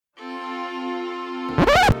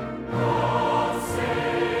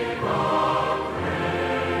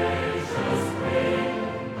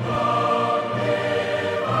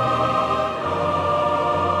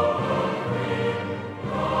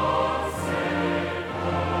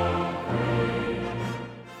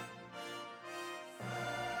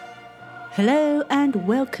Hello and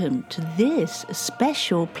welcome to this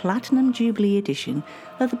special Platinum Jubilee edition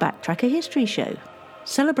of the Backtracker History Show,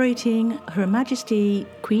 celebrating Her Majesty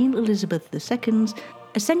Queen Elizabeth II's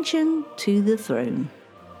ascension to the throne.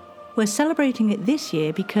 We're celebrating it this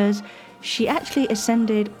year because she actually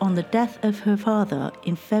ascended on the death of her father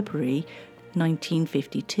in February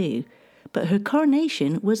 1952, but her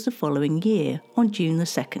coronation was the following year, on June the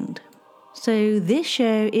 2nd. So this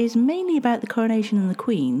show is mainly about the coronation and the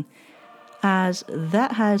Queen, as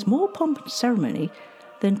that has more pomp and ceremony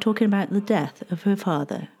than talking about the death of her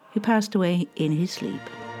father, who passed away in his sleep.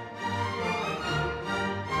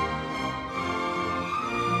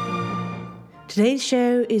 Today's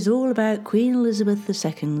show is all about Queen Elizabeth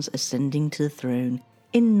II's ascending to the throne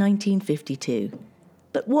in 1952.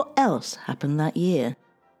 But what else happened that year?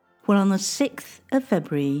 Well, on the 6th of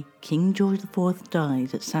February, King George IV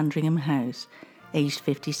died at Sandringham House, aged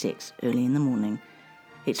 56, early in the morning.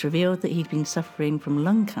 It's revealed that he'd been suffering from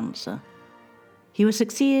lung cancer. He was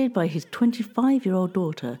succeeded by his 25-year-old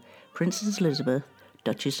daughter, Princess Elizabeth,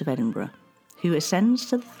 Duchess of Edinburgh, who ascends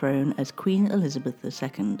to the throne as Queen Elizabeth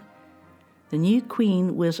II. The new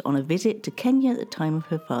queen was on a visit to Kenya at the time of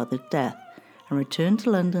her father's death and returned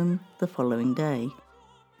to London the following day.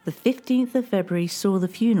 The 15th of February saw the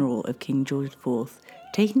funeral of King George IV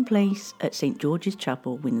taking place at St George's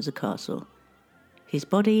Chapel, Windsor Castle. His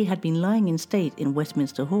body had been lying in state in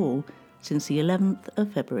Westminster Hall since the 11th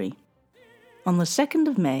of February. On the 2nd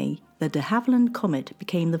of May, the de Havilland Comet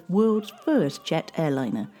became the world's first jet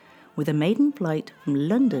airliner, with a maiden flight from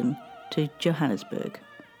London to Johannesburg.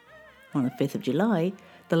 On the 5th of July,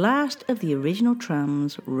 the last of the original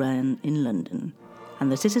trams ran in London, and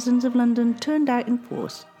the citizens of London turned out in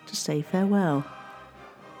force to say farewell.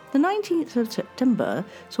 The 19th of September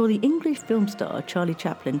saw the English film star Charlie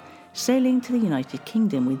Chaplin sailing to the United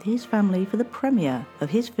Kingdom with his family for the premiere of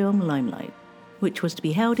his film Limelight, which was to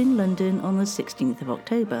be held in London on the 16th of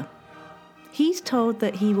October. He's told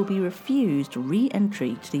that he will be refused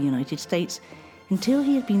re-entry to the United States until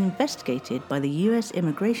he has been investigated by the US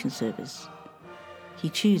Immigration Service. He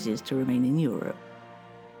chooses to remain in Europe.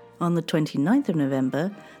 On the 29th of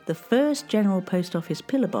November, the first General Post Office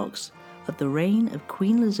pillar box of the reign of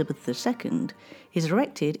Queen Elizabeth II is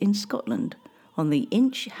erected in Scotland, on the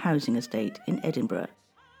Inch housing estate in Edinburgh,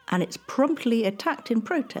 and it's promptly attacked in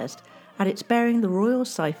protest at its bearing the royal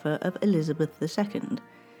cipher of Elizabeth II,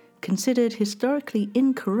 considered historically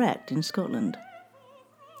incorrect in Scotland.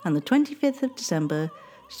 And the 25th of December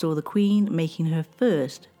saw the Queen making her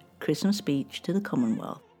first Christmas speech to the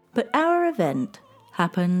Commonwealth. But our event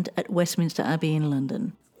happened at Westminster Abbey in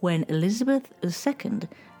London, when Elizabeth II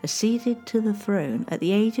acceded to the throne at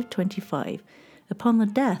the age of 25 upon the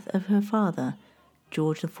death of her father,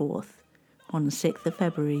 George IV, on the 6th of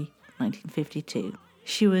February 1952.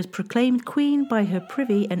 She was proclaimed Queen by her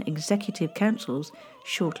Privy and Executive Councils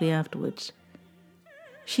shortly afterwards.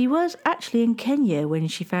 She was actually in Kenya when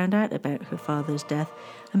she found out about her father's death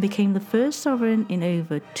and became the first sovereign in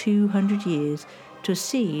over 200 years to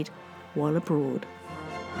accede while abroad.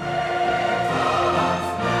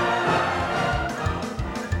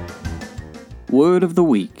 Word of the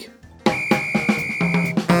Week.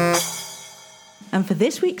 And for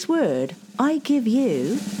this week's word, I give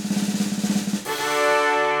you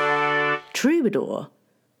troubadour.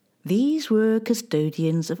 These were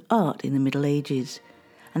custodians of art in the Middle Ages,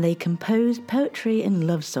 and they composed poetry and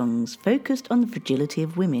love songs focused on the fragility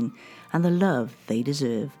of women and the love they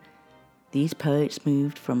deserve. These poets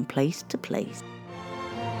moved from place to place.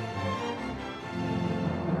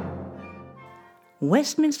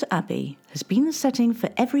 Westminster Abbey has been the setting for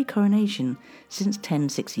every coronation since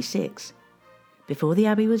 1066. Before the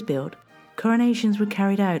abbey was built, coronations were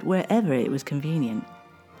carried out wherever it was convenient,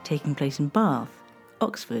 taking place in Bath,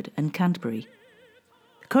 Oxford and Canterbury.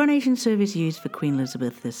 The coronation service used for Queen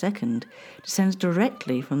Elizabeth II descends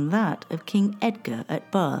directly from that of King Edgar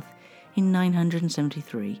at Bath in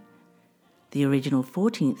 973. The original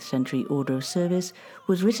 14th century order of service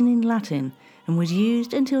was written in Latin and was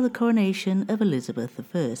used until the coronation of Elizabeth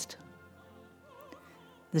I.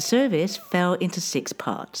 The service fell into 6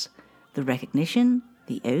 parts: the recognition,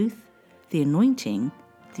 the oath, the anointing,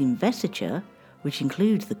 the investiture, which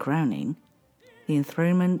includes the crowning, the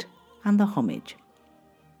enthronement, and the homage.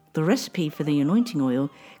 The recipe for the anointing oil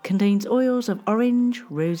contains oils of orange,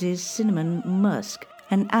 roses, cinnamon, musk,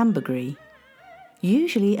 and ambergris.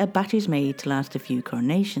 Usually a batch is made to last a few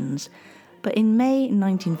coronations, but in May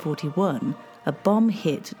 1941, a bomb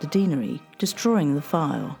hit the deanery, destroying the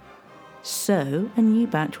phial. So a new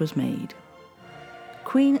batch was made.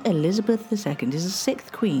 Queen Elizabeth II is the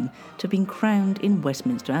 6th queen to have been crowned in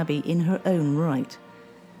Westminster Abbey in her own right.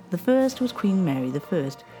 The first was Queen Mary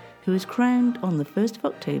I, who was crowned on the 1st of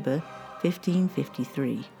October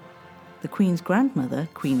 1553. The Queen's grandmother,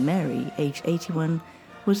 Queen Mary, aged 81,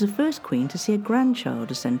 was the first queen to see a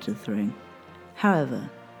grandchild ascend to the throne. However,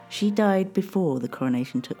 she died before the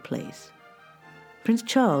coronation took place. Prince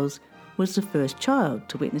Charles was the first child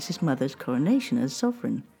to witness his mother's coronation as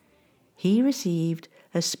sovereign. He received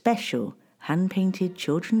a special hand-painted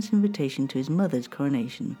children's invitation to his mother's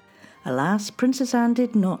coronation. Alas, Princess Anne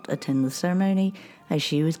did not attend the ceremony as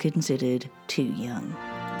she was considered too young.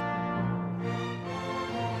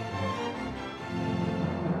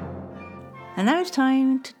 And now it's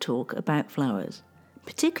time to talk about flowers,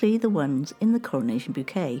 particularly the ones in the coronation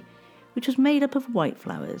bouquet, which was made up of white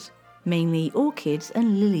flowers, mainly orchids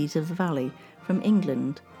and lilies of the valley from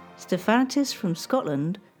England, stephanotis from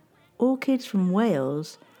Scotland, orchids from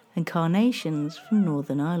Wales, and carnations from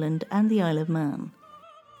Northern Ireland and the Isle of Man.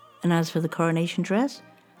 And as for the coronation dress,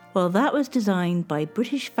 well, that was designed by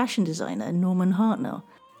British fashion designer Norman Hartnell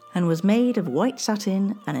and was made of white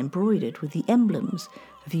satin and embroidered with the emblems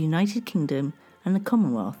of the United Kingdom and the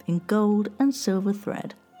Commonwealth in gold and silver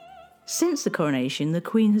thread. Since the coronation, the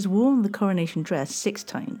Queen has worn the coronation dress 6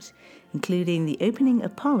 times, including the opening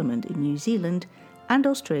of Parliament in New Zealand and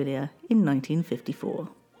Australia in 1954.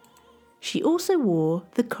 She also wore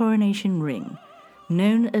the coronation ring,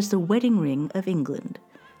 known as the wedding ring of England,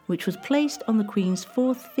 which was placed on the Queen's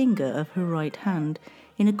 4th finger of her right hand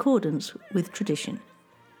in accordance with tradition.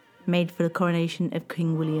 Made for the coronation of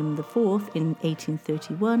King William IV in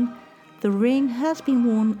 1831, the ring has been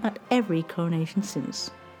worn at every coronation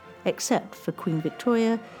since, except for Queen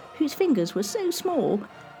Victoria, whose fingers were so small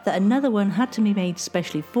that another one had to be made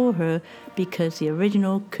specially for her because the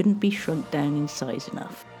original couldn't be shrunk down in size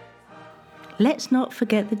enough. Let's not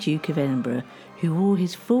forget the Duke of Edinburgh, who wore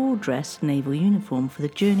his full dress naval uniform for the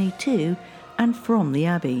journey to and from the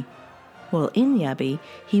Abbey. While in the Abbey,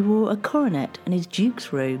 he wore a coronet and his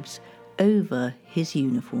duke's robes over his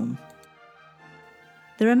uniform.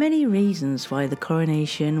 There are many reasons why the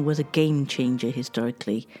coronation was a game changer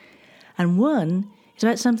historically, and one is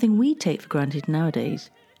about something we take for granted nowadays: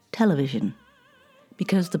 television.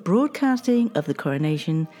 Because the broadcasting of the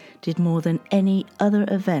coronation did more than any other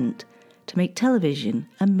event to make television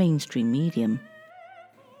a mainstream medium.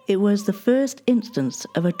 It was the first instance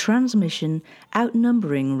of a transmission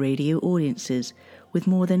outnumbering radio audiences, with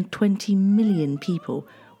more than 20 million people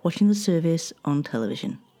watching the service on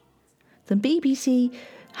television. The BBC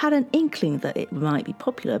had an inkling that it might be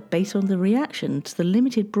popular based on the reaction to the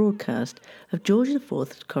limited broadcast of George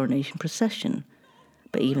IV's coronation procession,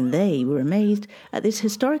 but even they were amazed at this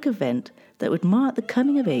historic event that would mark the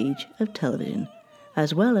coming of age of television,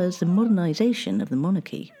 as well as the modernisation of the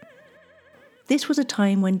monarchy. This was a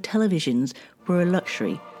time when televisions were a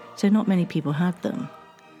luxury, so not many people had them.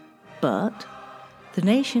 But the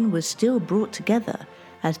nation was still brought together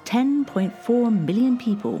as 10.4 million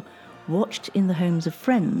people watched in the homes of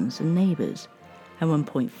friends and neighbours, and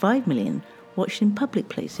 1.5 million watched in public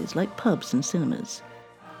places like pubs and cinemas.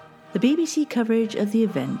 The BBC coverage of the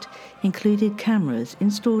event included cameras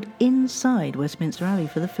installed inside Westminster Abbey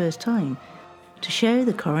for the first time to show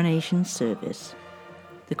the coronation service.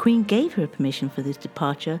 The Queen gave her permission for this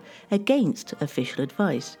departure against official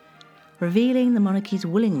advice, revealing the monarchy's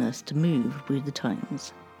willingness to move with the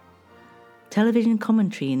times. Television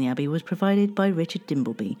commentary in the Abbey was provided by Richard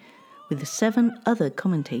Dimbleby, with 7 other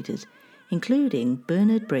commentators, including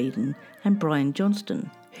Bernard Braden and Brian Johnston,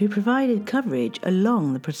 who provided coverage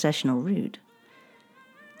along the processional route.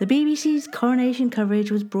 The BBC's coronation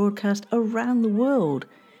coverage was broadcast around the world.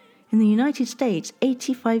 In the United States,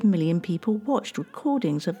 85 million people watched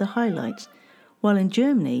recordings of the highlights, while in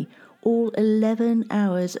Germany, all 11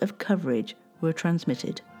 hours of coverage were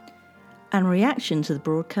transmitted. And reaction to the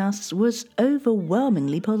broadcasts was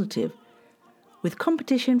overwhelmingly positive. With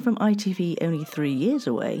competition from ITV only 3 years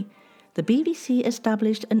away, the BBC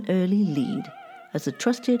established an early lead as a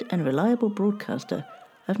trusted and reliable broadcaster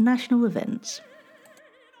of national events.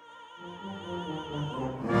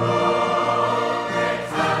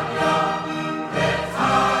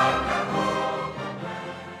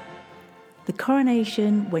 The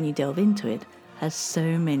coronation, when you delve into it, has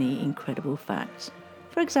so many incredible facts.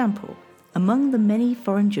 For example, among the many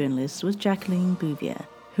foreign journalists was Jacqueline Bouvier,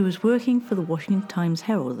 who was working for the Washington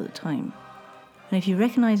Times-Herald at the time. And if you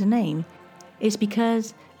recognise the name, it's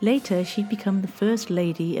because later she'd become the First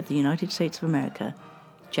Lady of the United States of America,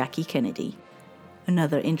 Jackie Kennedy.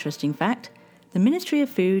 Another interesting fact, the Ministry of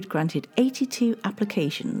Food granted 82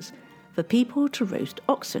 applications for people to roast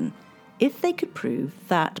oxen, if they could prove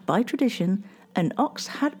that, by tradition, an ox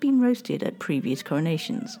had been roasted at previous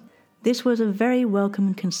coronations. This was a very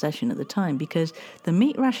welcome concession at the time because the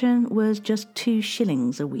meat ration was just 2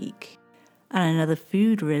 shillings a week. And another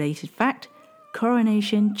food-related fact,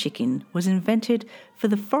 coronation chicken was invented for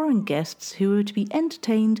the foreign guests who were to be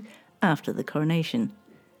entertained after the coronation.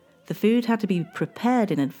 The food had to be prepared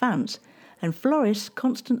in advance, and florist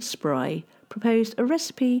Constance Spry proposed a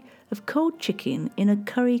recipe of cold chicken in a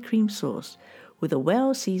curry cream sauce with a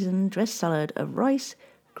well-seasoned dressed salad of rice,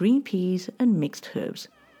 green peas and mixed herbs.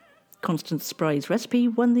 Constance Spry's recipe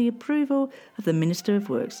won the approval of the Minister of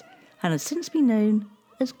Works and has since been known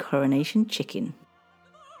as coronation chicken.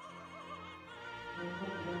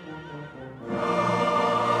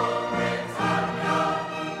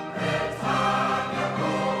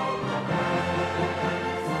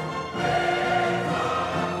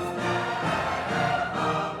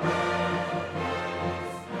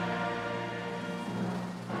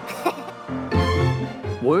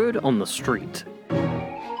 Word on the street.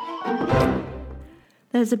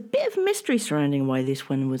 There's a bit of mystery surrounding why this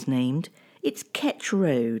one was named. It's Ketch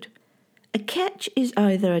Road. A ketch is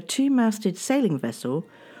either a 2-masted sailing vessel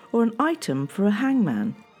or an item for a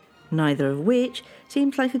hangman, neither of which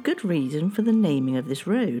seems like a good reason for the naming of this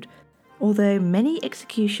road, although many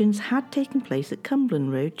executions had taken place at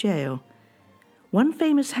Cumberland Road Jail. One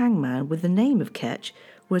famous hangman with the name of Ketch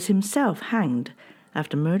was himself hanged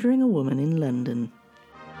after murdering a woman in London.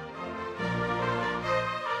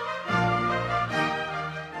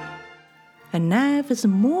 And now for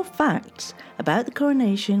some more facts about the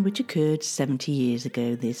coronation which occurred 70 years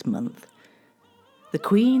ago this month. The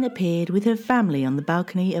Queen appeared with her family on the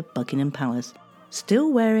balcony of Buckingham Palace,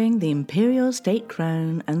 still wearing the imperial state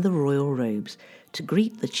crown and the royal robes, to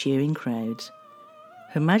greet the cheering crowds.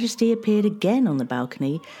 Her Majesty appeared again on the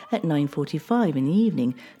balcony at 9:45 in the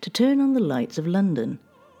evening to turn on the lights of London.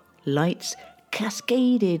 Lights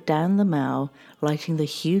cascaded down the Mall, lighting the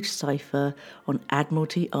huge cipher on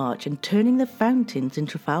Admiralty Arch and turning the fountains in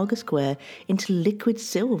Trafalgar Square into liquid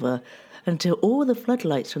silver until all the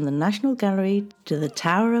floodlights from the National Gallery to the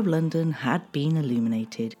Tower of London had been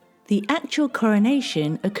illuminated. The actual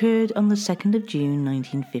coronation occurred on the 2nd of June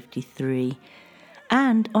 1953,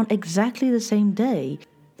 and on exactly the same day,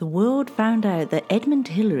 the world found out that Edmund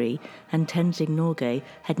Hillary and Tenzing Norgay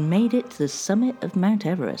had made it to the summit of Mount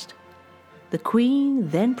Everest. The Queen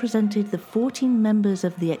then presented the 14 members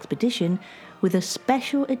of the expedition with a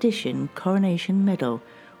special edition coronation medal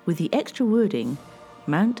with the extra wording,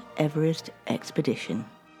 Mount Everest Expedition.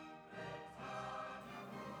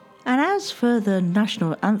 And as for the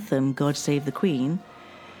national anthem, God Save the Queen,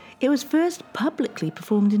 it was first publicly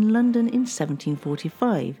performed in London in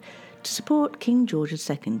 1745 to support King George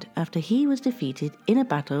II after he was defeated in a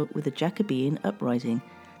battle with the Jacobean uprising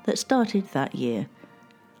that started that year.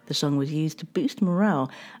 The song was used to boost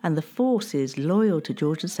morale, and the forces loyal to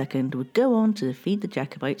George II would go on to defeat the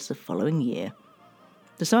Jacobites the following year.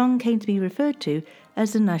 The song came to be referred to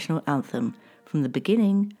as the national anthem from the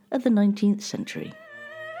beginning of the 19th century.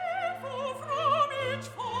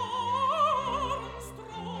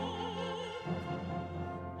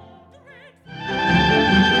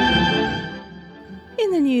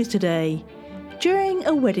 In the news today, during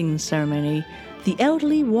a wedding ceremony, the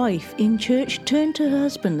elderly wife in church turned to her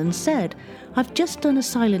husband and said, "I've just done a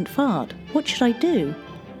silent fart. What should I do?"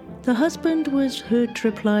 The husband was heard to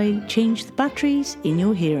reply, "Change the batteries in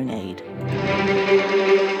your hearing aid."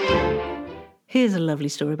 Here's a lovely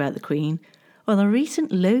story about the Queen. On a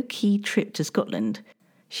recent low-key trip to Scotland,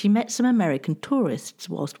 she met some American tourists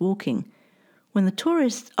whilst walking. When the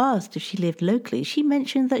tourists asked if she lived locally, she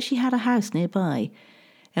mentioned that she had a house nearby.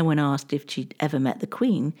 And when asked if she'd ever met the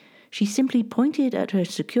Queen, she simply pointed at her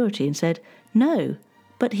security and said, "No,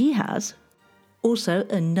 but he has." Also,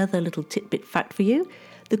 another little tidbit fact for you,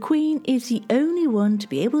 the Queen is the only one to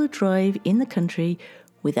be able to drive in the country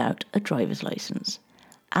without a driver's licence.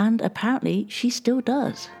 And apparently she still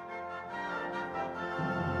does.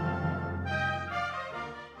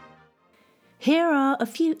 Here are a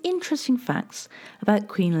few interesting facts about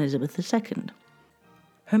Queen Elizabeth II.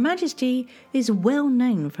 Her Majesty is well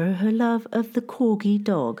known for her love of the corgi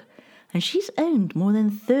dog, and she's owned more than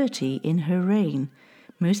 30 in her reign,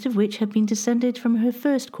 most of which have been descended from her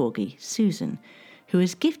first corgi, Susan, who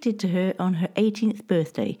was gifted to her on her 18th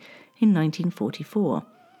birthday in 1944.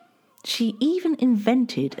 She even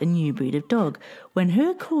invented a new breed of dog when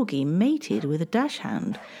her corgi mated with a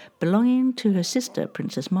dachshund belonging to her sister,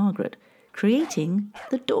 Princess Margaret, creating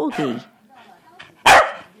the Dorgie.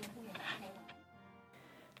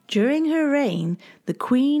 During her reign, the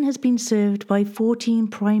Queen has been served by 14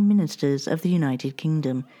 Prime Ministers of the United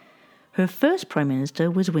Kingdom. Her first Prime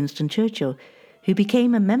Minister was Winston Churchill, who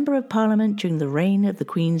became a Member of Parliament during the reign of the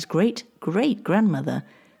Queen's great-great-grandmother,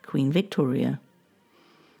 Queen Victoria.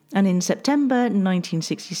 And in September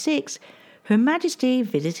 1966, Her Majesty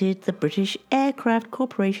visited the British Aircraft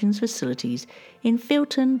Corporation's facilities in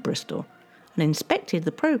Filton, Bristol, and inspected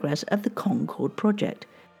the progress of the Concorde project.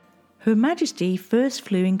 Her Majesty first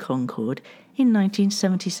flew in Concorde in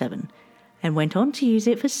 1977 and went on to use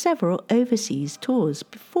it for several overseas tours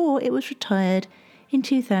before it was retired in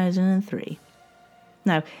 2003.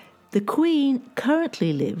 Now, the Queen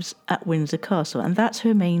currently lives at Windsor Castle, and that's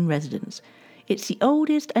her main residence. It's the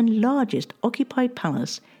oldest and largest occupied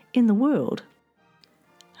palace in the world.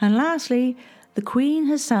 And lastly, the Queen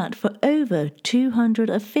has sat for over 200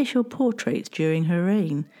 official portraits during her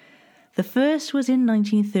reign. The first was in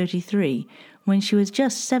 1933, when she was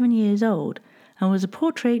just 7 years old, and was a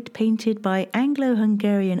portrait painted by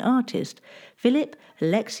Anglo-Hungarian artist Philip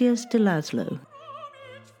Alexius de Laszlo.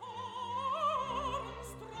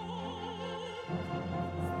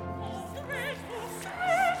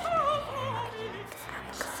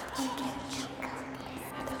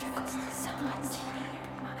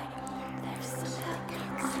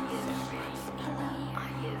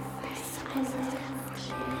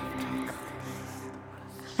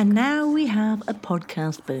 And now we have a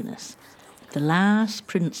podcast bonus, The Last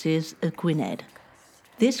Princes of Gwynedd.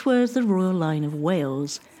 This was the royal line of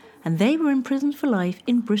Wales, and they were imprisoned for life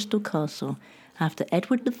in Bristol Castle after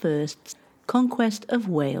Edward I's conquest of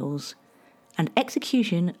Wales and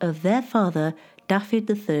execution of their father Dafydd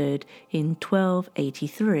III in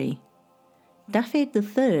 1283. Dafydd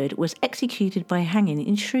III was executed by hanging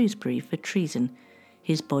in Shrewsbury for treason.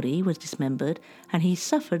 His body was dismembered, and he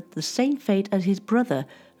suffered the same fate as his brother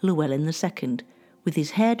Llewellyn II, with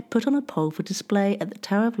his head put on a pole for display at the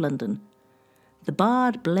Tower of London. The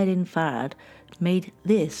bard Bleddyn Farad made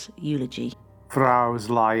this eulogy. Throws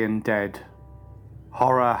lying dead.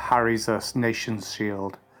 Horror harries us nation's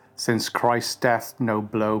shield, since Christ's death no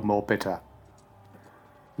blow more bitter.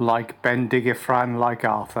 Like Bendigeidfran, like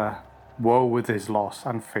Arthur, woe with his loss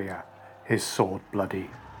and fear, his sword bloody.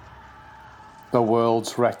 The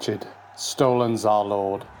world's wretched, stolen's our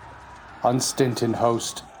Lord, unstint in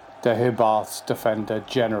host, Deheubarth's defender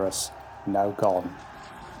generous, now gone.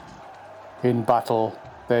 In battle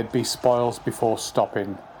there'd be spoils before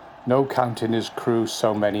stopping, no counting his crew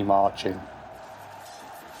so many marching.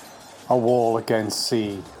 A wall against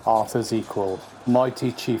sea, Arthur's equal,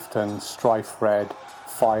 mighty chieftain, strife red,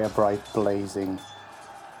 fire bright blazing.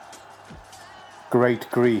 Great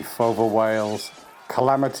grief over Wales,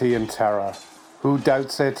 calamity and terror, who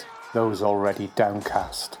doubts it? Those already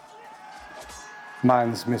downcast.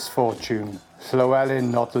 Man's misfortune,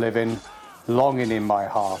 Llewellyn not living, longing in my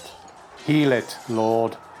heart. Heal it,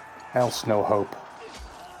 Lord, else no hope.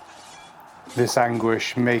 This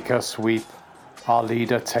anguish make us weep, our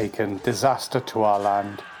leader taken, disaster to our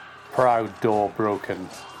land, proud door broken.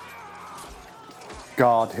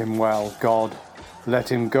 Guard him well, God,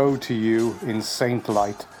 let him go to you in saint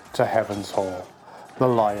light to heaven's hall, the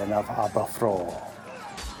Lion of Aberfraw.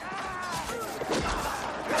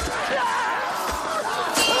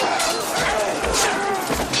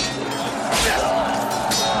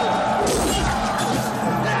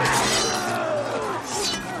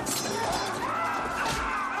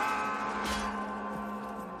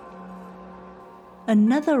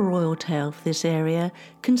 Another royal tale for this area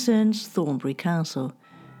concerns Thornbury Castle,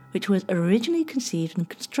 which was originally conceived and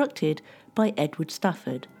constructed by Edward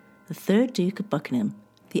Stafford, the 3rd Duke of Buckingham,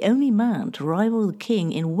 the only man to rival the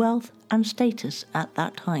king in wealth and status at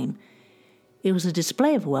that time. It was a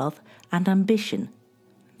display of wealth and ambition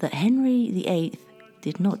that Henry VIII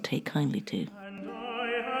did not take kindly to. And I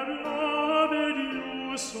have loved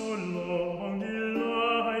you so long,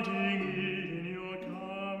 delighting in your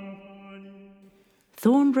company.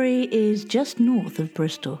 Thornbury is just north of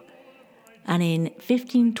Bristol, and in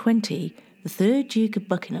 1520, the 3rd Duke of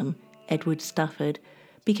Buckingham, Edward Stafford,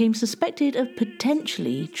 became suspected of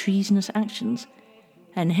potentially treasonous actions,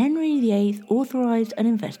 and Henry VIII authorised an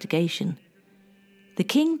investigation. The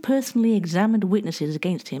king personally examined witnesses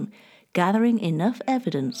against him, gathering enough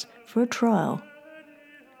evidence for a trial.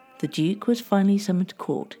 The Duke was finally summoned to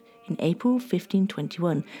court in April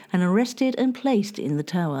 1521 and arrested and placed in the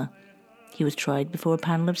Tower. He was tried before a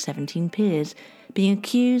panel of 17 peers, being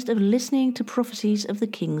accused of listening to prophecies of the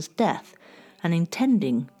king's death and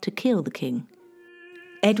intending to kill the king.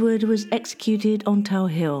 Edward was executed on Tower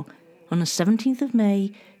Hill on the 17th of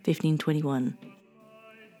May 1521,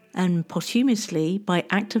 and posthumously, by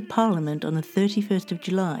Act of Parliament on the 31st of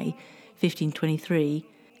July 1523,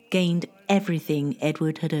 gained everything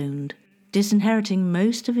Edward had owned, disinheriting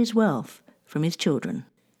most of his wealth from his children.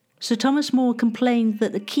 Sir Thomas More complained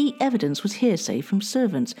that the key evidence was hearsay from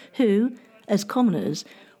servants who, as commoners,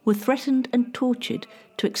 were threatened and tortured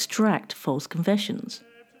to extract false confessions.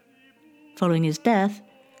 Following his death,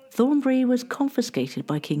 Thornbury was confiscated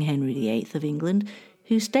by King Henry VIII of England,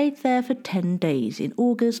 who stayed there for 10 days in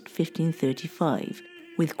August 1535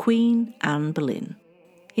 with Queen Anne Boleyn.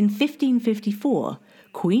 In 1554,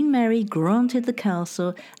 Queen Mary granted the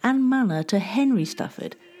castle and manor to Henry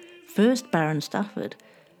Stafford, 1st Baron Stafford,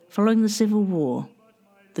 following the Civil War.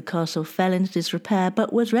 The castle fell into disrepair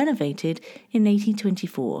but was renovated in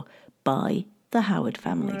 1824 by the Howard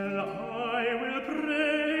family. Well, I will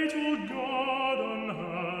pray to God on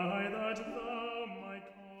high that thou might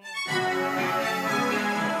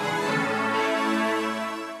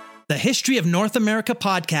call. The History of North America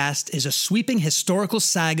podcast is a sweeping historical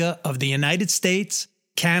saga of the United States,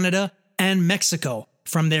 Canada, and Mexico,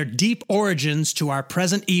 from their deep origins to our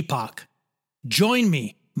present epoch. Join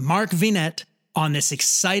me, Mark Vinette, on this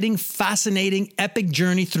exciting, fascinating, epic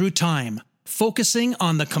journey through time, focusing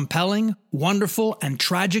on the compelling, wonderful, and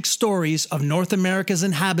tragic stories of North America's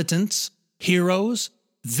inhabitants, heroes,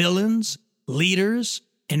 villains, leaders,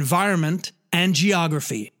 environment, and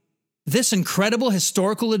geography. This incredible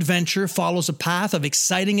historical adventure follows a path of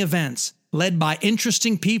exciting events, led by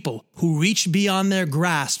interesting people who reached beyond their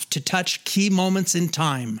grasp to touch key moments in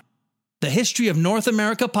time. The History of North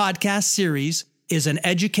America podcast series is an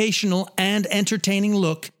educational and entertaining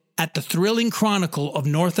look at the thrilling chronicle of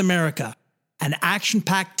North America, an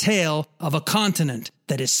action-packed tale of a continent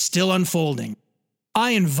that is still unfolding.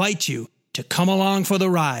 I invite you to come along for the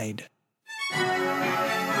ride.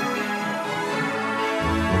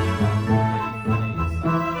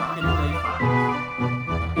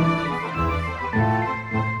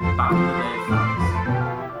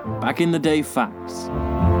 Back in the day facts.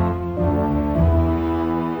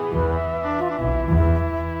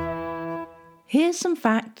 Here's some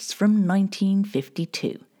facts from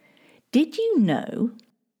 1952. Did you know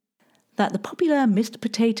that the popular Mr.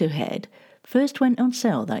 Potato Head first went on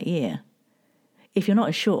sale that year? If you're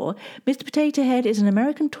not sure, Mr. Potato Head is an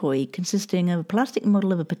American toy consisting of a plastic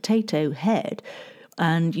model of a potato head,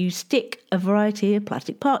 and you stick a variety of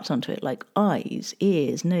plastic parts onto it, like eyes,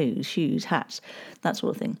 ears, nose, shoes, hats, that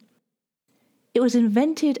sort of thing. It was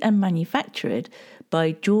invented and manufactured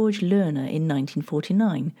by George Lerner in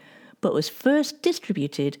 1949, but was first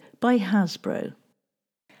distributed by Hasbro.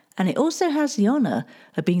 And it also has the honour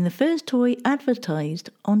of being the first toy advertised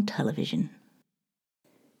on television.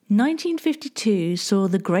 1952 saw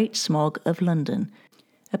the Great Smog of London,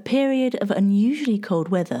 a period of unusually cold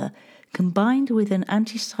weather combined with an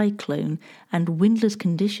anticyclone and windless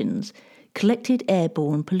conditions collected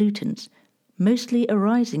airborne pollutants, mostly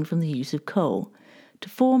arising from the use of coal, to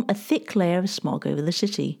form a thick layer of smog over the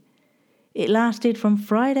city. It lasted from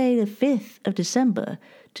Friday the 5th of December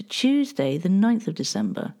to Tuesday the 9th of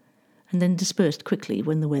December, and then dispersed quickly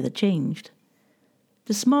when the weather changed.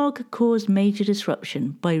 The smog caused major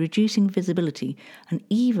disruption by reducing visibility and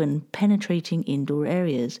even penetrating indoor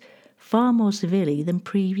areas, far more severely than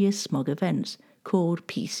previous smog events, called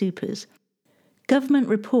P-Supers. Government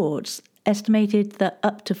reports estimated that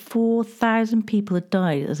up to 4,000 people had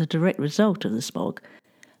died as a direct result of the smog,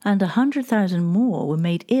 and 100,000 more were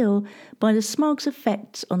made ill by the smog's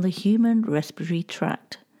effects on the human respiratory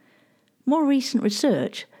tract. More recent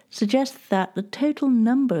research suggests that the total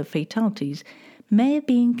number of fatalities may have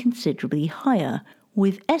been considerably higher,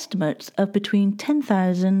 with estimates of between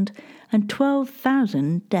 10,000 and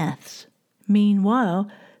 12,000 deaths. Meanwhile,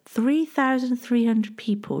 3,300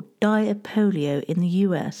 people die of polio in the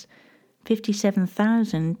US.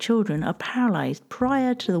 57,000 children are paralysed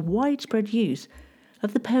prior to the widespread use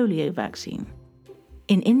of the polio vaccine.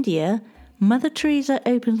 In India, Mother Teresa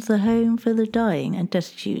opens the home for the dying and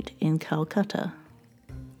destitute in Calcutta.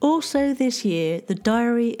 Also this year, The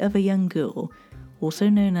Diary of a Young Girl, also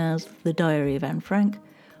known as The Diary of Anne Frank,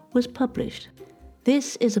 was published.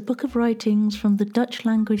 This is a book of writings from the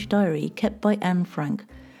Dutch-language diary kept by Anne Frank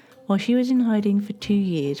while she was in hiding for 2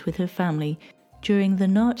 years with her family during the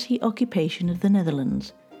Nazi occupation of the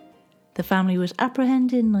Netherlands. The family was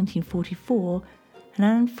apprehended in 1944, and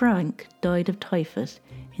Anne Frank died of typhus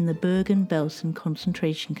in the Bergen-Belsen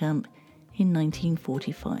concentration camp in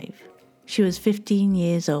 1945. She was 15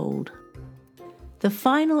 years old. The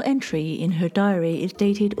final entry in her diary is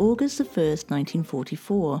dated August 1st,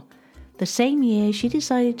 1944. The same year, she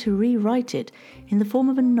decided to rewrite it in the form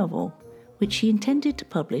of a novel, which she intended to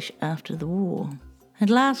publish after the war. And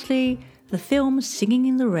lastly, the film Singing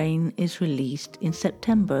in the Rain is released in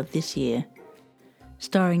September of this year.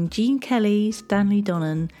 Starring Gene Kelly, Stanley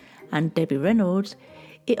Donen, and Debbie Reynolds,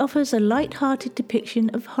 It offers a light-hearted depiction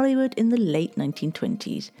of Hollywood in the late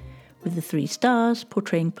 1920s, with the three stars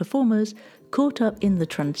portraying performers caught up in the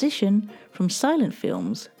transition from silent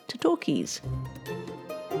films to talkies.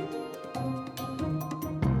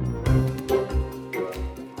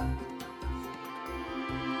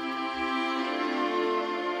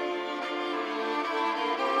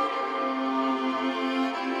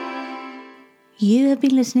 You have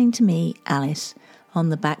been listening to me, Alice, on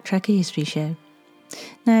the Backtracker History Show.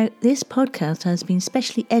 Now, this podcast has been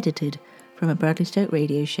specially edited from a Bradley Stoke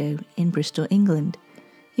radio show in Bristol, England.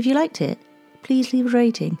 If you liked it, please leave a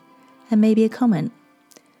rating and maybe a comment.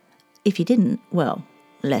 If you didn't, well,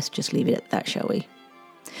 let's just leave it at that, shall we?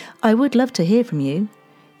 I would love to hear from you.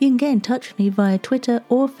 You can get in touch with me via Twitter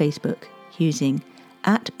or Facebook using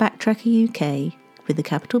 @BacktrackerUK with a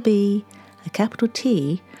capital B, a capital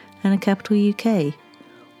T and a capital UK.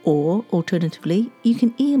 Or, alternatively, you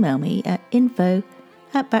can email me at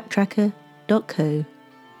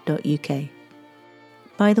info@backtracker.co.uk.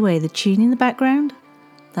 By the way, the tune in the background,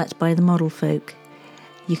 that's by the Model Folk.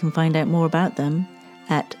 You can find out more about them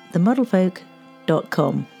at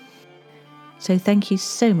themodelfolk.com. So thank you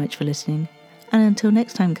so much for listening, and until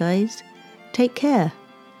next time, guys, take care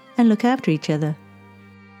and look after each other.